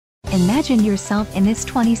Imagine yourself in this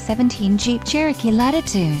 2017 Jeep Cherokee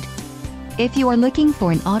Latitude. If you are looking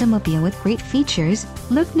for an automobile with great features,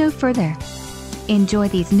 look no further. Enjoy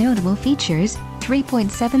these notable features: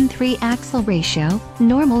 3.73 axle ratio,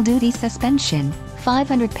 normal duty suspension,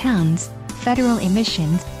 500 pounds, federal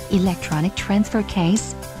emissions, electronic transfer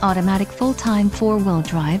case, automatic full-time 4-wheel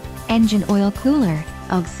drive, engine oil cooler,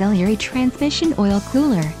 auxiliary transmission oil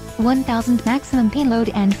cooler, 1000 maximum payload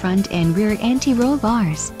and front and rear anti-roll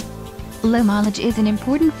bars. Low mileage is an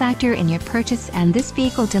important factor in your purchase, and this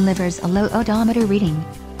vehicle delivers a low odometer reading.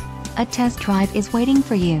 A test drive is waiting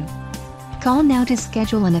for you. Call now to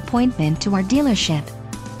schedule an appointment to our dealership.